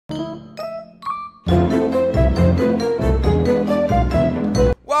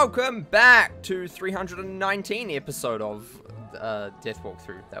Welcome back to 319 episode of Death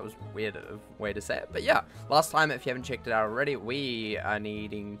Walkthrough. That was weird way to say it, but yeah. Last time, if you haven't checked it out already, we are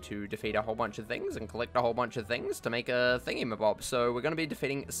needing to defeat a whole bunch of things and collect a whole bunch of things to make a thingy-mabob. So we're going to be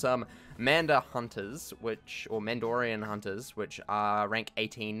defeating some Manda hunters, or Mandorian hunters, which are rank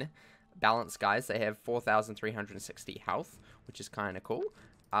 18 balance guys. They have 4,360 health, which is kind of cool.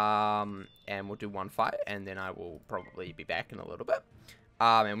 And we'll do one fight, and then I will probably be back in a little bit.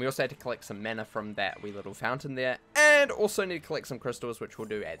 And we also had to collect some mana from that wee little fountain there. And also need to collect some crystals, which we'll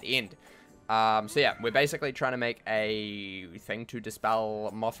do at the end. So yeah, we're basically trying to make a thing to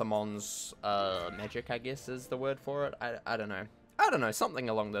dispel Mothamon's magic, I guess is the word for it. I don't know. I don't know, something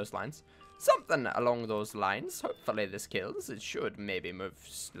along those lines. Something along those lines. Hopefully this kills. It should maybe move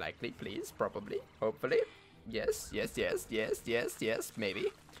slightly, please. Probably. Hopefully. Yes, yes, yes, yes, yes, yes. Maybe.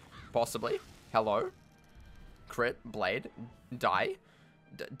 Possibly. Hello. Crit. Blade. Die.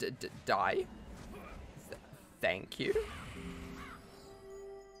 Die. Thank you.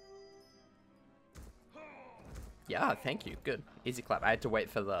 Yeah, thank you. Good. Easy clap. I had to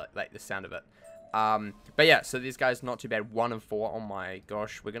wait for the sound of it. But yeah, so these guys not too bad. 1 of 4. Oh my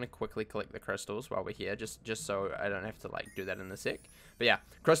gosh. We're gonna quickly collect the crystals while we're here, just so I don't have to do that in a sec. But yeah,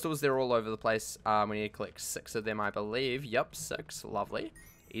 crystals, they're all over the place. We need to collect 6 of them, I believe. Yep, 6. Lovely.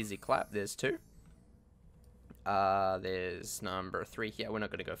 Easy clap. There's 2. There's number 3 here. We're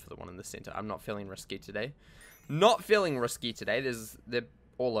not gonna go for the one in the center. I'm not feeling risky today. Not feeling risky today. They're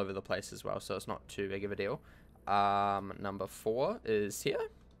all over the place as well, so it's not too big of a deal. Number 4 is here.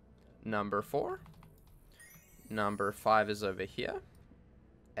 Number 4. Number 5 is over here.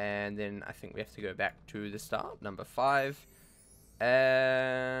 And then I think we have to go back to the start. Number 5.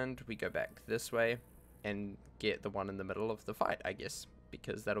 And we go back this way and get the one in the middle of the fight, I guess.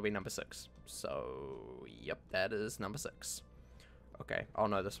 Because that'll be number 6. So, yep, that is number 6. Okay. Oh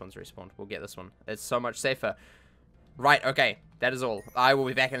no, this one's respawned. We'll get this one. It's so much safer. Right, okay. That is all. I will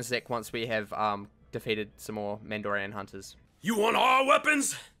be back in a sec once we have defeated some more Mandorian hunters. You want our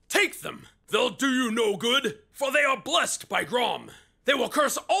weapons? Take them! They'll do you no good, for they are blessed by Grom. They will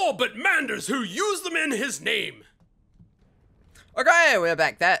curse all but Manders who use them in his name. Okay, we're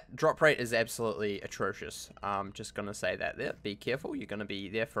back. That drop rate is absolutely atrocious. Just gonna say that there. Be careful, you're gonna be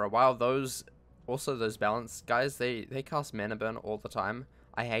there for a while. Those balance guys, they cast mana burn all the time.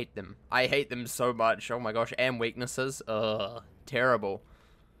 I hate them. I hate them so much. Oh my gosh, and weaknesses. Ugh, terrible.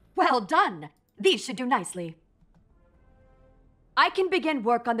 Well done. These should do nicely. I can begin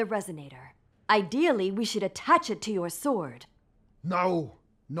work on the resonator. Ideally, we should attach it to your sword. No,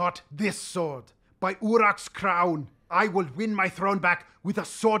 not this sword. By Uruk's crown, I will win my throne back with a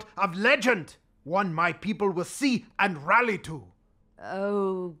sword of legend. One my people will see and rally to.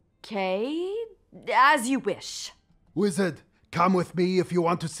 Okay, as you wish. Wizard, come with me if you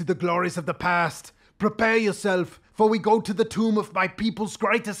want to see the glories of the past. Prepare yourself, for we go to the tomb of my people's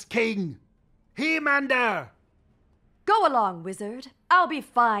greatest king. He-Mander! Go along, wizard. I'll be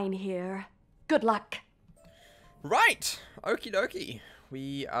fine here. Good luck. Right. Okie dokie.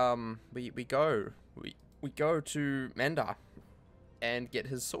 We go to Manda and get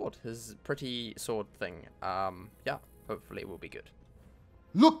his sword, his pretty sword thing. Yeah, hopefully it will be good.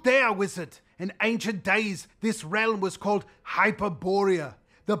 Look there, wizard. In ancient days, this realm was called Hyperborea.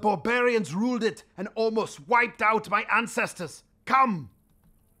 The barbarians ruled it and almost wiped out my ancestors. Come!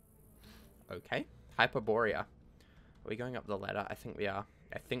 Okay. Hyperborea. Are we going up the ladder? I think we are.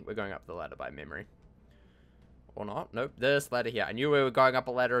 I think we're going up the ladder by memory. Or not? Nope. This ladder here. I knew we were going up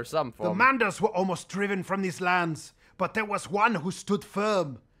a ladder of some form. The Manders were almost driven from these lands, but there was one who stood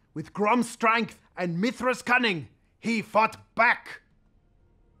firm. With Grom's strength and Mithra's cunning, he fought back.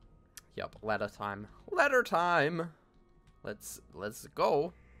 Yup. Ladder time. Ladder time. Let's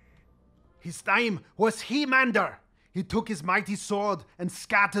go. His name was He-Mander. He took his mighty sword and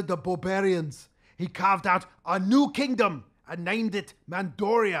scattered the barbarians. He carved out a new kingdom and named it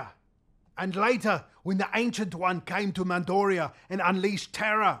Mandoria. And later, when the Ancient One came to Mandoria and unleashed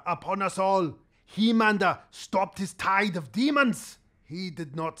terror upon us all, He-Mander stopped his tide of demons. He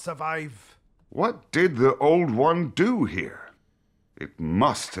did not survive. What did the Old One do here? It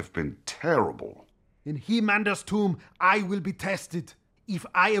must have been terrible. In He-Mander's tomb, I will be tested. If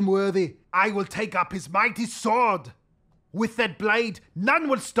I am worthy, I will take up his mighty sword. With that blade, none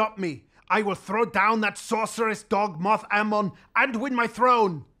will stop me. I will throw down that sorceress dog Moth Ammon and win my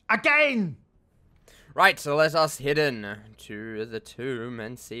throne. Again! Right, so let us head in to the tomb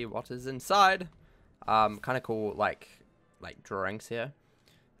and see what is inside. Kind of cool, like drawings here.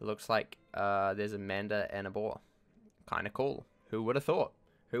 It looks like there's a Manda and a boar. Kind of cool. Who would have thought?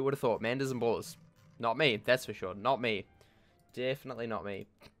 Who would have thought? Mandas and boars. Not me, that's for sure. Not me. Definitely not me.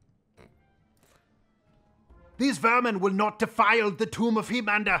 These vermin will not defile the tomb of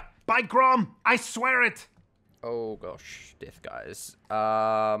Hemander. By Grom, I swear it. Oh gosh, death guys.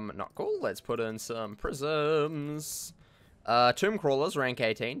 Not cool. Let's put in some prisms. Tomb crawlers, rank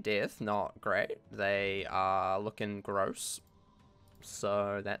 18, death, not great. They are looking gross.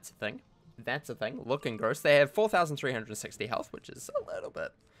 So that's a thing. That's a thing. Looking gross. They have 4,360 health, which is a little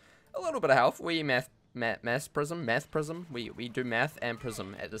bit of health. We math prism. We do math and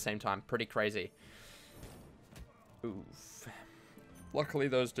prism at the same time. Pretty crazy. Oof. Luckily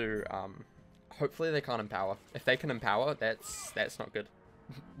those do, hopefully they can't empower. If they can empower, that's not good.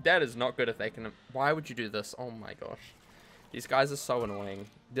 That is not good if they can. Why would you do this? Oh my gosh. These guys are so annoying.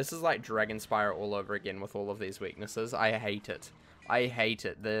 This is like Dragonspire all over again with all of these weaknesses. I hate it. I hate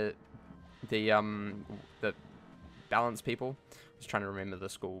it. The balance people. I was trying to remember the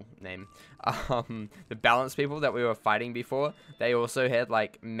school name. The balance people that we were fighting before, they also had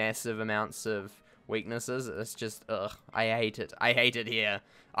like massive amounts of weaknesses. It's just, ugh. I hate it. I hate it here.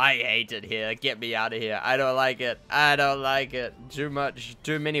 I hate it here. Get me out of here. I don't like it. I don't like it. Too much.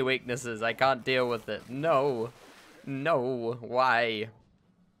 Too many weaknesses. I can't deal with it. No. No. Why?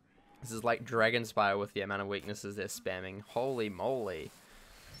 This is like Dragonspire with the amount of weaknesses they're spamming. Holy moly.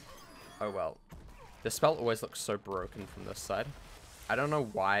 Oh well. The spell always looks so broken from this side. I don't know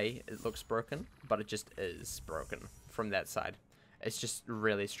why it looks broken, but it just is broken from that side. It's just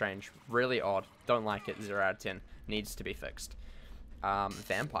really strange. Really odd. Don't like it. 0 out of 10. Needs to be fixed.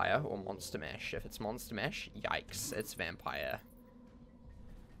 Vampire or Monster Mash. If it's Monster Mash, yikes. It's Vampire.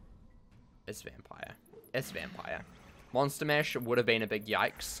 It's Vampire. It's Vampire. Monster Mash would have been a big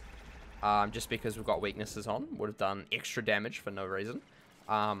yikes. Just because we've got weaknesses on. Would have done extra damage for no reason.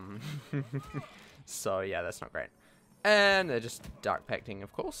 So yeah, that's not great. And they're just Dark Pacting,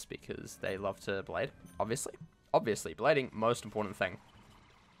 of course, because they love to blade. Obviously. Obviously, blading, most important thing.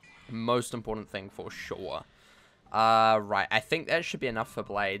 Most important thing for sure. Right, I think that should be enough for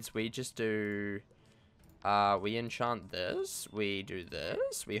blades. We just do... we enchant this. We do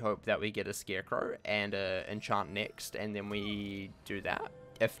this. We hope that we get a Scarecrow and enchant next. And then we do that.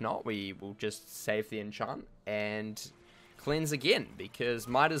 If not, we will just save the enchant and cleanse again. Because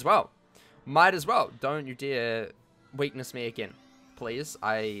might as well. Might as well. Don't you dare weakness me again. Please,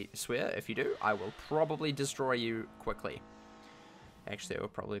 I swear, if you do, I will probably destroy you quickly. Actually, it will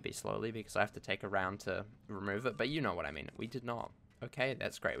probably be slowly because I have to take a round to remove it, but you know what I mean. We did not. Okay,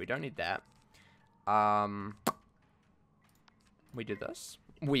 that's great. We don't need that. We do this.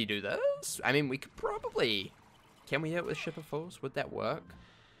 We do this. I mean, we could probably... Can we hit with Ship of Fools? Would that work?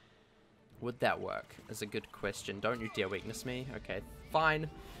 Would that work? Is a good question. Don't you dare weakness me. Okay, fine.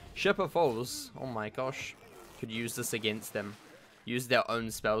 Ship of Fools. Oh my gosh. Could use this against them. Use their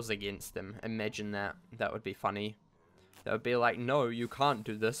own spells against them. Imagine that. That would be funny. That would be like, no, you can't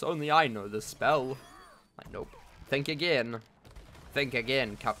do this. Only I know the spell. Like, nope. Think again. Think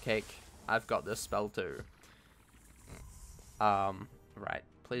again, Cupcake. I've got this spell too. Right.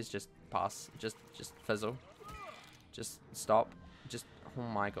 Please just pass. Just fizzle. Just stop. Just, oh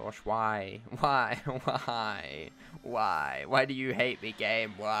my gosh, why? Why? Why? Why? Why do you hate me,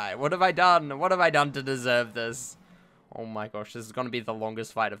 game? Why? What have I done? What have I done to deserve this? Oh my gosh, this is going to be the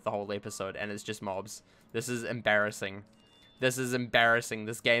longest fight of the whole episode, and it's just mobs. This is embarrassing. This is embarrassing.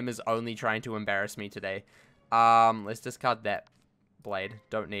 This game is only trying to embarrass me today. Let's discard that blade.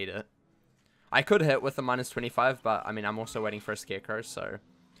 Don't need it. I could hit with a -25, but, I mean, I'm also waiting for a Scarecrow, so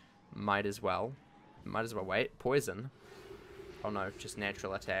might as well. Might as well wait. Poison. Oh no, just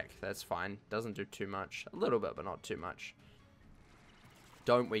natural attack. That's fine. Doesn't do too much. A little bit, but not too much.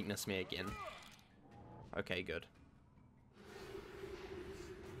 Don't weakness me again. Okay, good.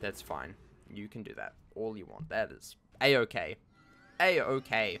 That's fine. You can do that. All you want. That is A-okay.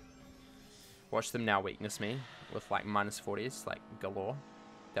 A-okay. Watch them now weakness me with like -40s, like galore.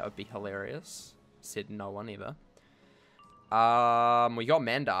 That would be hilarious. Said no one ever. We got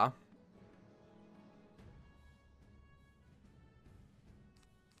Mandar.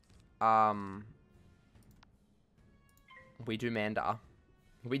 We do Mandar.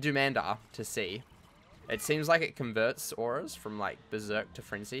 We do Mandar to see. It seems like it converts auras from like Berserk to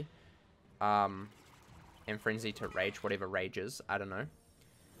Frenzy. And Frenzy to Rage, whatever Rage is. I don't know.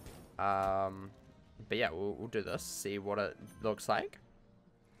 But yeah, we'll do this. See what it looks like.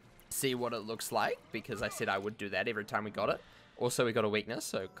 See what it looks like. Because I said I would do that every time we got it. Also, we got a weakness,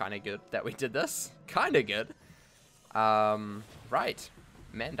 so kind of good that we did this. Kind of good. Right.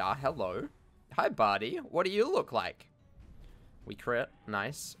 Mandar, hello. Hi, buddy. What do you look like? We crit.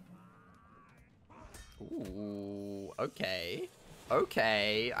 Nice. Ooh, okay.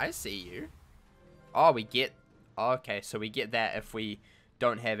 Okay, I see you. Oh, we get... Okay, so we get that if we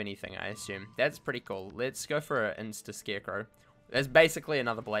don't have anything, I assume. That's pretty cool. Let's go for an Insta Scarecrow. There's basically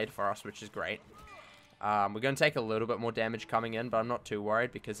another blade for us, which is great. We're going to take a little bit more damage coming in, but I'm not too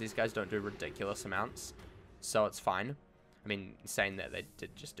worried because these guys don't do ridiculous amounts. So it's fine. I mean, saying that they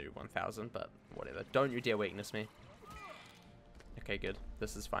did just do 1,000, but whatever. Don't you dare weakness me. Okay, good.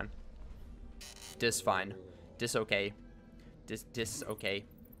 This is fine. Dis fine. Dis okay. Dis okay.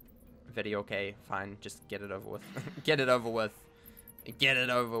 Very okay. Fine. Just get it over with. Get it over with. Get it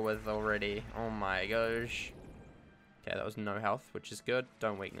over with already. Oh my gosh. Okay, that was no health, which is good.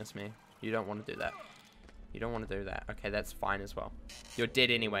 Don't weakness me. You don't want to do that. You don't want to do that. Okay, that's fine as well. You're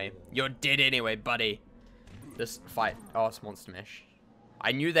dead anyway. You're dead anyway, buddy. This fight. Oh, it's Monster Mash.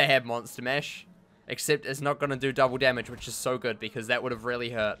 I knew they had Monster Mash. Except it's not going to do double damage, which is so good because that would have really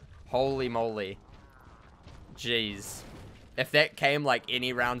hurt. Holy moly. Jeez. If that came like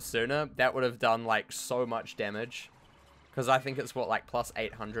any round sooner, that would have done like so much damage. Because I think it's what, like plus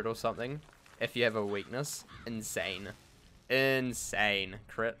 800 or something. If you have a weakness. Insane. Insane.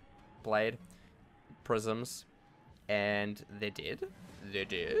 Crit. Blade. Prisms. And they're dead. They're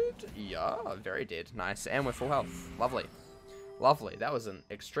dead. Yeah, very dead. Nice. And we're full health. Lovely. Lovely. That was an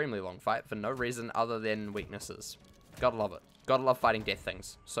extremely long fight for no reason other than weaknesses. Gotta love it. Gotta love fighting death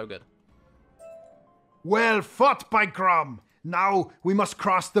things. So good. Well fought by Grom. Now we must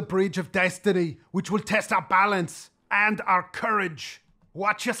cross the bridge of destiny, which will test our balance and our courage.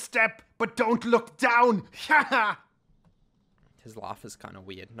 Watch your step, but don't look down. His laugh is kind of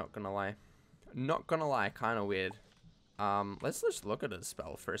weird, not gonna lie. Not gonna lie, kind of weird. Let's just look at his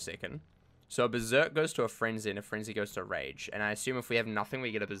spell for a second. So a Berserk goes to a Frenzy, and a Frenzy goes to Rage. And I assume if we have nothing,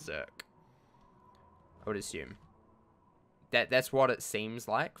 we get a Berserk. I would assume. That's what it seems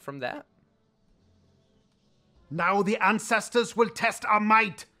like from that. Now the ancestors will test our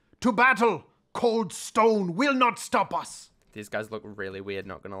might. To battle! Cold stone will not stop us. These guys look really weird,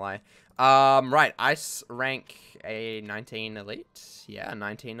 not gonna lie. Right, Ice rank a 19 elite. Yeah,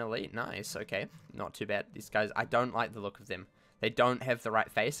 19 elite, nice, okay. Not too bad. These guys, I don't like the look of them. They don't have the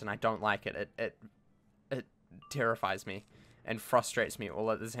right face, and I don't like it. It terrifies me and frustrates me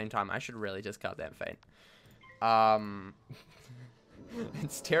all at the same time. I should really just cut that fate.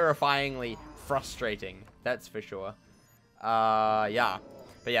 It's terrifyingly frustrating, that's for sure. Yeah.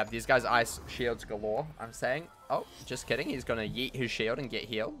 But yeah, these guys ice shields galore, I'm saying. Oh, just kidding. He's going to yeet his shield and get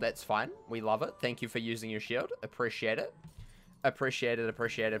healed. That's fine. We love it. Thank you for using your shield. Appreciate it. Appreciate it,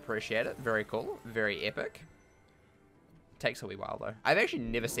 appreciate it, appreciate it. Very cool. Very epic. Takes a wee while, though. I've actually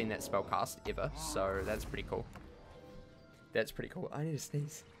never seen that spell cast ever, so that's pretty cool. That's pretty cool. I need to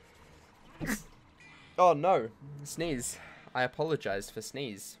sneeze. Oh, no. Sneeze. I apologize for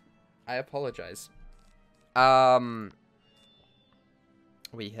sneeze. I apologize.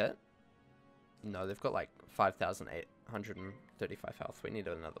 We hit? No, they've got like 5,835 health. We need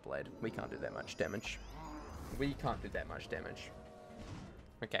another blade. We can't do that much damage. We can't do that much damage.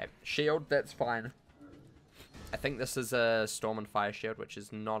 Okay, shield, that's fine. I think this is a Storm and Fire shield, which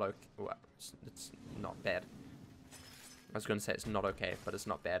is not okay. Well, it's not bad. I was going to say it's not okay, but it's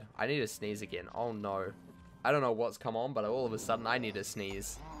not bad. I need to sneeze again. Oh no. I don't know what's come on, but all of a sudden I need to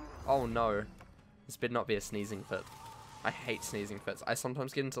sneeze. Oh no. This better not be a sneezing fit. I hate sneezing fits. I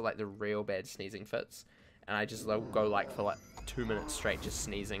sometimes get into like the real bad sneezing fits, and I just go like for like 2 minutes straight just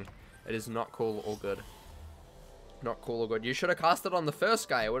sneezing. It is not cool or good. Not cool or good. You should have cast it on the first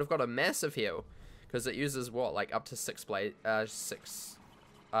guy. It would have got a massive heal, because it uses what, like up to 6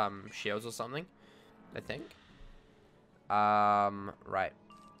 shields or something, I think. Right.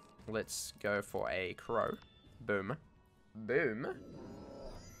 Let's go for a crow. Boom. Boom.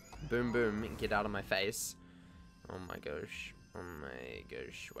 Boom, boom. Get out of my face. Oh my gosh. Oh my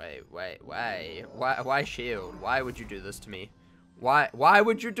gosh. Why shield? Why would you do this to me? Why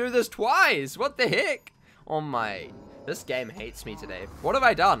would you do this twice? What the heck? Oh my. This game hates me today. What have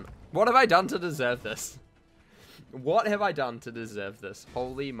I done? What have I done to deserve this? What have I done to deserve this?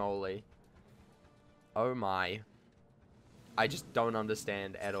 Holy moly. Oh my. I just don't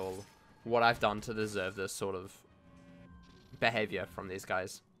understand at all what I've done to deserve this sort of behavior from these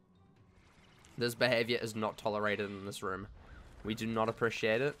guys. This behavior is not tolerated in this room. We do not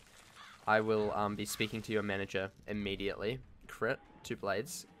appreciate it. I will be speaking to your manager immediately. Crit, 2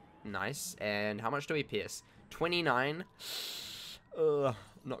 blades. Nice. And how much do we pierce? 29. Ugh,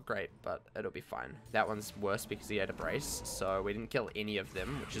 not great, but it'll be fine. That one's worse because he had a brace, so we didn't kill any of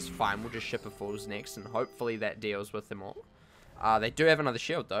them, which is fine. We'll just ship a Fools next, and hopefully that deals with them all. They do have another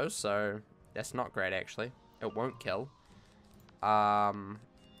shield, though, so that's not great, actually. It won't kill.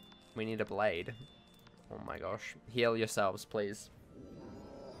 We need a blade. Oh my gosh. Heal yourselves, please.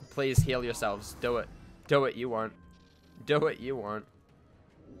 Please heal yourselves. Do it. Do it, you won't. Do it, you won't.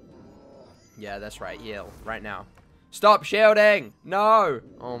 Yeah, that's right. Heal. Right now. Stop shielding! No!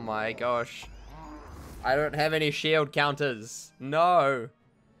 Oh my gosh. I don't have any shield counters. No!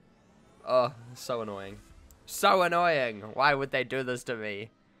 Oh, so annoying. So annoying! Why would they do this to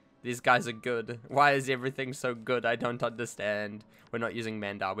me? These guys are good. Why is everything so good? I don't understand. We're not using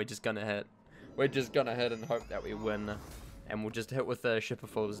Mandar. We're just gonna hit. We're just gonna hit and hope that we win. And we'll just hit with the Shipper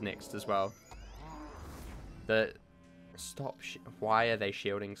Falls next as well. Why are they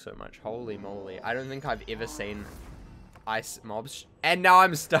shielding so much? Holy moly. I don't think I've ever seen ice mobs. And now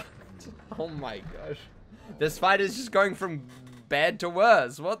I'm stuck. Oh my gosh. This fight is just going from bad to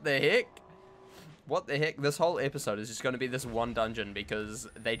worse. What the heck? What the heck? This whole episode is just going to be this one dungeon because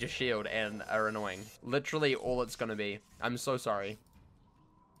they just shield and are annoying. Literally all it's going to be. I'm so sorry.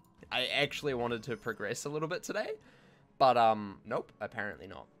 I actually wanted to progress a little bit today. But, nope. Apparently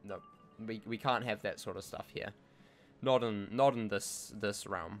not. Nope. We can't have that sort of stuff here. Not in this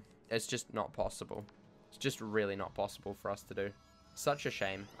realm. It's just not possible. It's just really not possible for us to do. Such a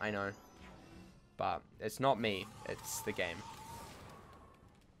shame, I know. But it's not me, it's the game.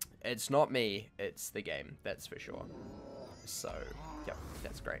 It's not me, it's the game, that's for sure. So, yep,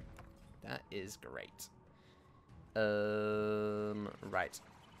 that's great. That is great. Right.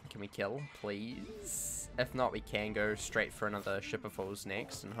 Can we kill, please? If not, we can go straight for another Shipper Falls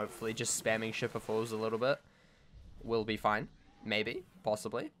next, and hopefully just spamming Shipper Falls a little bit will be fine. Maybe,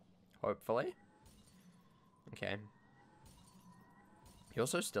 possibly, hopefully. Okay. He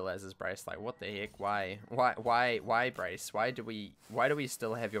also still has his brace. Like, what the heck? Why brace? Why do we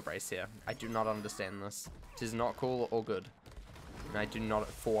still have your brace here? I do not understand this. It is not cool or good. And I do not at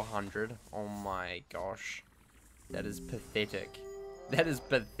 400. Oh my gosh. That is pathetic. That is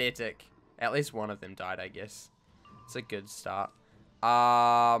pathetic. At least one of them died, I guess. It's a good start.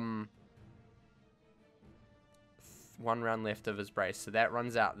 1 round left of his brace. So that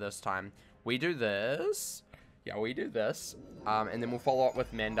runs out this time. We do this. Yeah, we do this. And then we'll follow up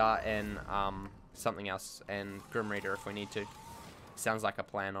with Mandar and something else. And Grim Reader if we need to. Sounds like a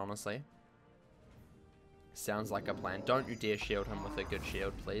plan, honestly. Sounds like a plan. Don't you dare shield him with a good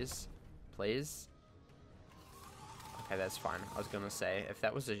shield, please. Please. Okay, that's fine. I was going to say, if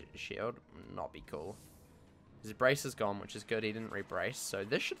that was a shield, not be cool. His brace is gone, which is good. He didn't re-brace. So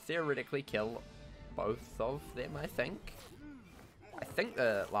this should theoretically kill both of them, I think. I think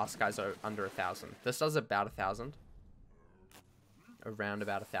the last guy's are under 1,000. This does about 1,000. Around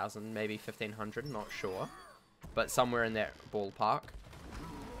about 1,000, maybe 1,500, not sure. But somewhere in that ballpark.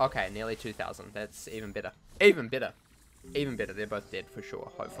 Okay, nearly 2,000. That's even better. Even better. Even better. They're both dead for sure,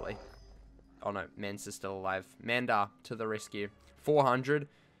 hopefully. Oh no, Mans is still alive. Mandar to the rescue. 400.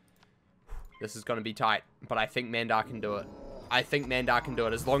 This is going to be tight, but I think Mandar can do it. I think Mandar can do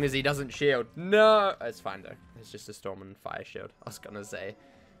it as long as he doesn't shield. No! It's fine though. It's just a storm and fire shield. I was going to say.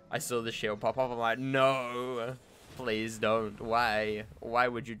 I saw the shield pop up. I'm like, no. Please don't. Why? Why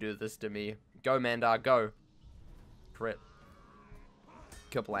would you do this to me? Go, Mandar. Go. Crit.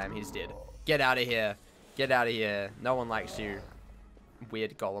 Kablam. He's dead. Get out of here. Get out of here. No one likes you.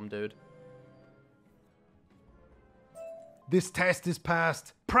 Weird golem dude. This test is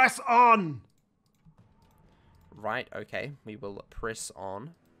passed. Press on! Right, okay. We will press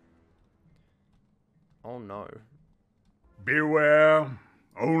on. Oh no. Beware.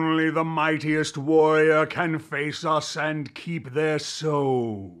 Only the mightiest warrior can face us and keep their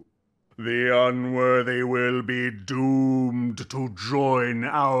soul. The unworthy will be doomed to join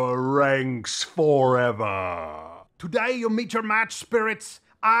our ranks forever. Today you meet your match, spirits.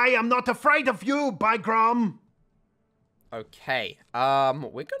 I am not afraid of you, by Grom. Okay,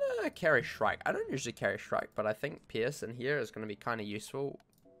 we're gonna carry Shrike. I don't usually carry Shrike, but I think Pierce in here is gonna be kind of useful.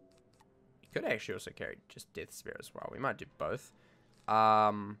 You could actually also carry just Death Spear as well. We might do both.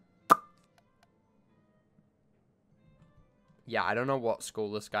 Yeah, I don't know what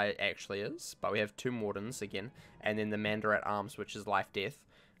school this guy actually is, but we have 2 Mordens again, and then the Mandar at Arms, which is Life Death.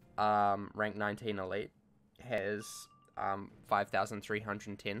 Rank 19 Elite has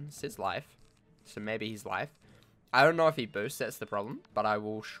 5,310. Says Life, so maybe he's Life. I don't know if he boosts, that's the problem, but I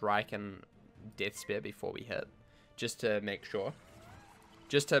will Shrike and Death Spear before we hit, just to make sure.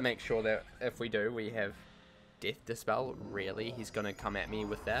 Just to make sure that if we do, we have Death Dispel. Really? He's gonna come at me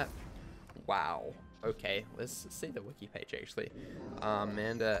with that? Wow. Okay, let's see the wiki page actually.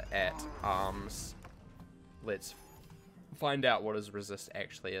 Mandar at Arms. Let's find out what his resist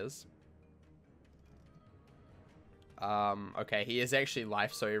actually is. Okay, he is actually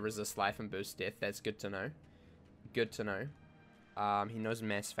life, so he resists life and boosts death. That's good to know. Good to know. He knows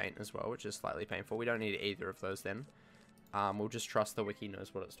Mass Feint as well, which is slightly painful. We don't need either of those then. We'll just trust the wiki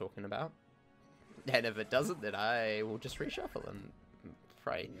knows what it's talking about. And if it doesn't, then I will just reshuffle and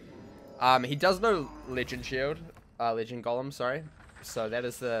pray. He does know Legend Shield. Legend Golem, sorry. So that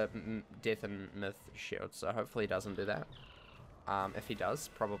is the Death and Myth Shield. So hopefully he doesn't do that. If he does,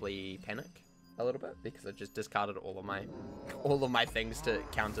 probably panic a little bit, because I just discarded all of my things to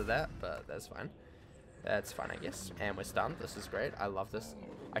counter that, but that's fine. That's fine, I guess. And we're stunned. This is great. I love this.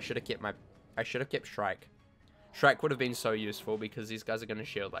 I should have kept Shrike. Shrike would have been so useful, because these guys are going to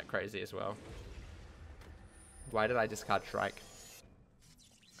shield like crazy as well. Why did I discard Shrike?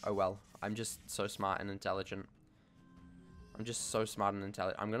 Oh well. I'm just so smart and intelligent. I'm just so smart and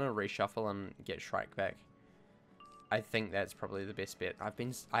intelligent. I'm going to reshuffle and get Shrike back. I think that's probably the best bet.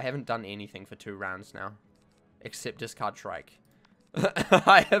 I haven't done anything for 2 rounds now, except discard Shrike.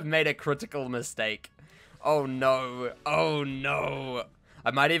 I have made a critical mistake. Oh no. Oh no.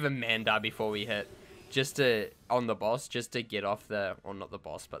 I might even Mandar before we hit. Just to, on the boss, just to get off the, or not the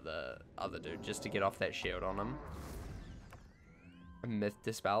boss, but the other dude, just to get off that shield on him. Myth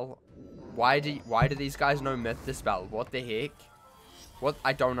Dispel? Why do these guys know Myth Dispel? What the heck? What?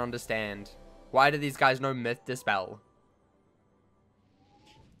 I don't understand. Why do these guys know Myth Dispel?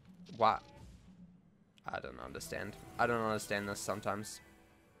 What? I don't understand. I don't understand this sometimes.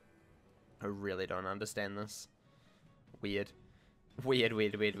 I really don't understand this. Weird. Weird,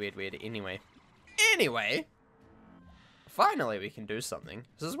 weird, weird, weird, weird. Anyway. Finally we can do something.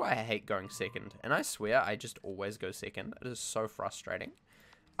 This is why I hate going second. And I swear I just always go second. It is so frustrating.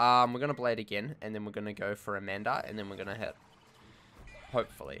 We're going to Blade again. And then we're going to go for a Mandar. And then we're going to hit.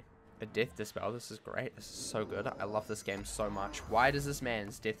 Hopefully. A Death Dispel. This is great. This is so good. I love this game so much. Why does this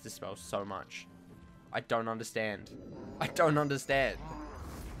man's Death Dispel so much? I don't understand. I don't understand.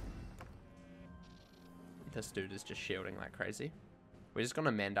 This dude is just shielding like crazy. We're just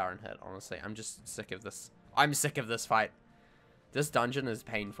gonna Mandar and hit, honestly. I'm just sick of this. I'm sick of this fight. This dungeon is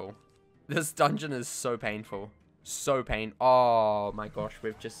painful. This dungeon is so painful. So pain. Oh my gosh,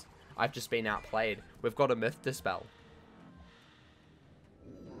 I've just been outplayed. We've got a Myth Dispel.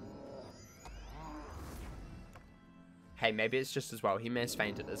 Hey, maybe it's just as well. He may have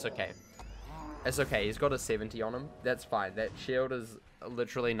fainted. It's okay. It's okay. He's got a 70 on him. That's fine. That shield is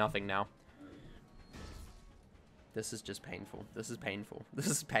literally nothing now. This is just painful. This is painful. This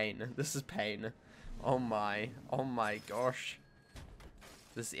is pain. This is pain. Oh my. Oh my gosh.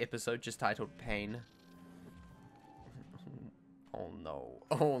 This episode just titled Pain. Oh no.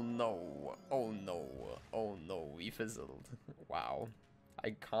 Oh no. Oh no. Oh no. We fizzled. Wow.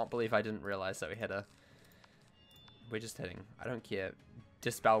 I can't believe I didn't realize that we had a... We're just hitting. I don't care.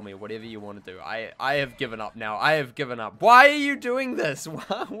 Dispel me. Whatever you want to do. I have given up now. I have given up. Why are you doing this?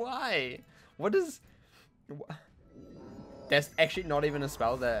 Why? What is... That's actually not even a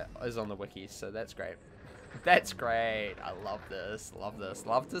spell that is on the wiki, so that's great. That's great. I love this. Love this.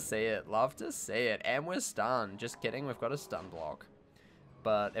 Love to see it. Love to see it. And we're stunned. Just kidding. We've got a stun block.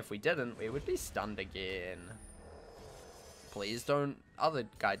 But if we didn't, we would be stunned again. Please don't other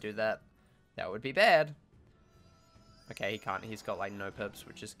guy do that. That would be bad. Okay, he can't. He's got like no pips,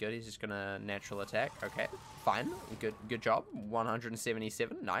 which is good. He's just gonna natural attack. Okay, fine. Good job.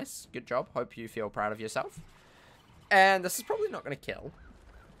 177. Nice. Good job. Hope you feel proud of yourself. And this is probably not gonna kill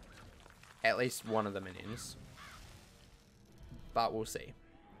at least one of the minions. But we'll see.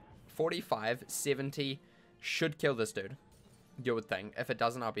 45, 70 should kill this dude. You would think. If it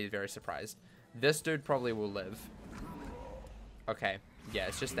doesn't, I'll be very surprised. This dude probably will live. Okay. Yeah,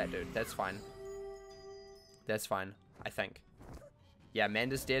 it's just that dude. That's fine. That's fine. I think. Yeah,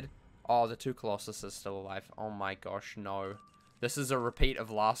 Amanda's dead. Oh, the 2 Colossus is still alive. Oh my gosh, no. This is a repeat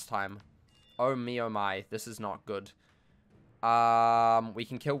of last time. Oh me, oh my. This is not good. We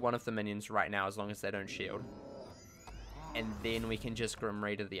can kill one of the minions right now as long as they don't shield. And then we can just Grim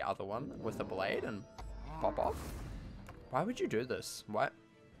Reader the other one with a blade and pop off. Why would you do this? Why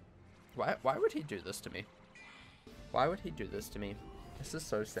would he do this to me? Why would he do this to me? This is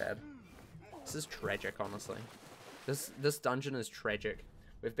so sad. This is tragic, honestly. This dungeon is tragic.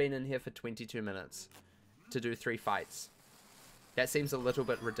 We've been in here for 22 minutes to do 3 fights. That seems a little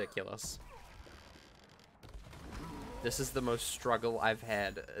bit ridiculous. This is the most struggle I've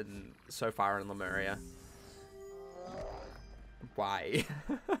had so far in Lemuria. Why?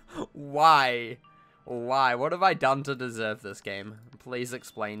 Why? Why? What have I done to deserve this game? Please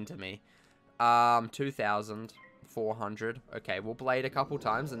explain to me. 2,400. Okay, we'll blade a couple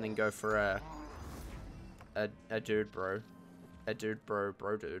times and then go for a dude bro. A dude bro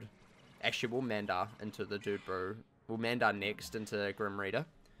dude. Actually, we'll Mandar into the dude bro. We'll Mandar next into Grim Reader.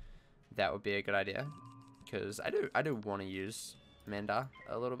 That would be a good idea. Because I do want to use Mandar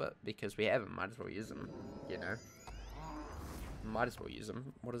a little bit. Because we have him. Might as well use him. You know. Might as well use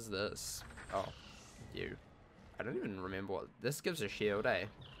them. What is this? Oh, you. I don't even remember what... This gives a shield, eh?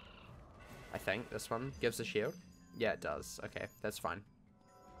 I think this one gives a shield. Yeah, it does. Okay, that's fine.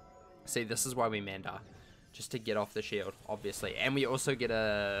 See, this is why we Mandar. Just to get off the shield, obviously. And we also get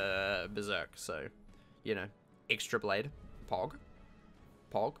a Berserk, so, you know, extra blade. Pog.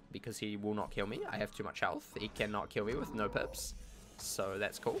 Pog, because he will not kill me. I have too much health. He cannot kill me with no pips. So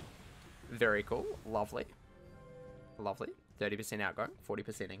that's cool. Very cool. Lovely. Lovely. 30% outgoing,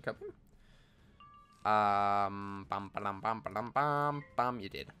 40% incoming. You're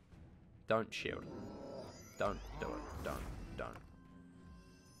dead. Don't shield. Don't do it. Don't.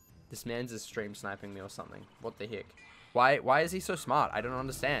 This man's just stream sniping me or something. What the heck? Why is he so smart? I don't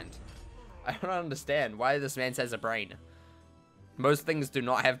understand. I don't understand why this man has a brain. Most things do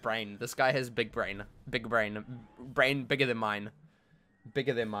not have brain. This guy has big brain. Big brain. Brain bigger than mine.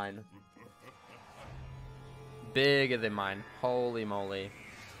 Bigger than mine. Bigger than mine. Holy moly.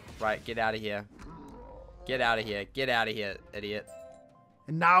 Right, get out of here. Get out of here. Get out of here, idiot.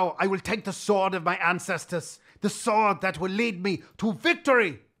 And now I will take the sword of my ancestors. The sword that will lead me to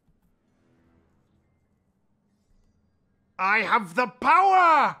victory. I have the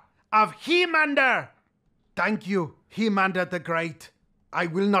power of He-Mander. Thank you, He-Mander the Great. I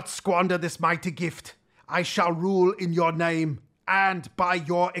will not squander this mighty gift. I shall rule in your name and by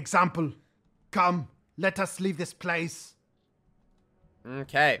your example. Come, let us leave this place.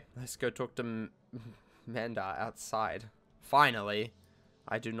 Okay, let's go talk to Mandar outside. Finally.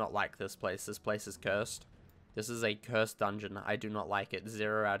 I do not like this place. This place is cursed. This is a cursed dungeon. I do not like it.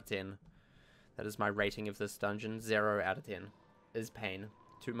 0 out of 10. That is my rating of this dungeon. 0 out of 10. Is pain.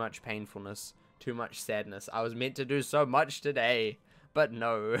 Too much painfulness. Too much sadness. I was meant to do so much today. But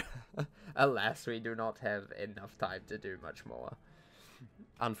no. Alas, we do not have enough time to do much more.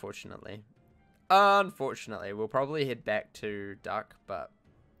 Unfortunately. Unfortunately. We'll probably head back to Duck, but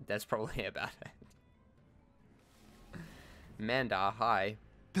that's probably about it. Mandar, hi.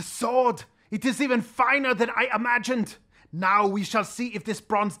 The sword! It is even finer than I imagined. Now we shall see if this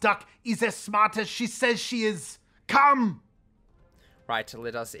bronze duck is as smart as she says she is. Come! Right,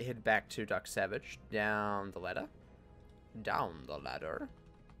 let us head back to Duck Savage. Down the ladder. Down the ladder.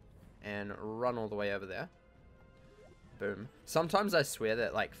 And run all the way over there. Boom. Sometimes I swear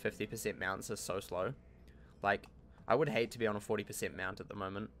that, like, 50% mounts are so slow. Like, I would hate to be on a 40% mount at the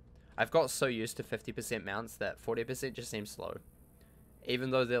moment. I've got so used to 50% mounts that 40% just seems slow.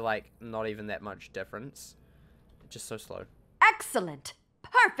 Even though they're, like, not even that much difference. It's just so slow. Excellent!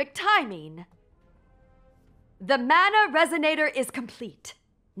 Perfect timing! The mana resonator is complete.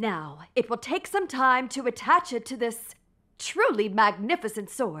 Now, it will take some time to attach it to this truly magnificent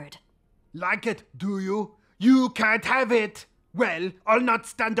sword. Like it, do you? You can't have it! Well, I'll not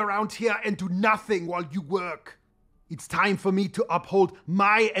stand around here and do nothing while you work. It's time for me to uphold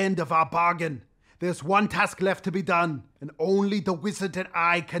my end of our bargain. There's one task left to be done, and only the wizard and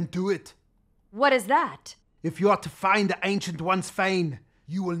I can do it. What is that? If you are to find the Ancient One's fane,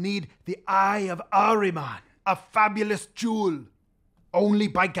 you will need the Eye of Ahriman, a fabulous jewel. Only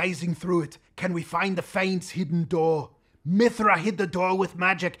by gazing through it can we find the fane's hidden door. Mithra hid the door with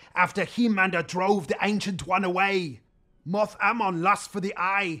magic after He-Mander drove the Ancient One away. Moth Ammon lusts for the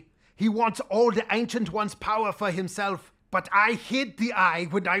eye. He wants all the Ancient One's power for himself. But I hid the eye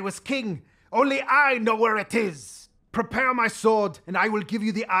when I was king. Only I know where it is. Prepare my sword, and I will give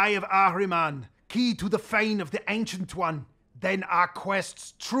you the Eye of Ahriman, key to the fane of the Ancient One. Then our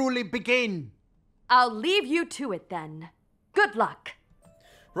quests truly begin. I'll leave you to it then. Good luck.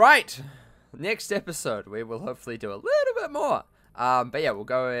 Right. Next episode, we will hopefully do a little bit more. But yeah, we'll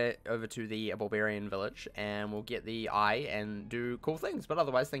go over to the Barbarian Village, and we'll get the eye and do cool things. But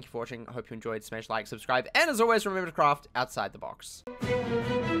otherwise, thank you for watching. I hope you enjoyed. Smash like, subscribe, and as always, remember to craft outside the box.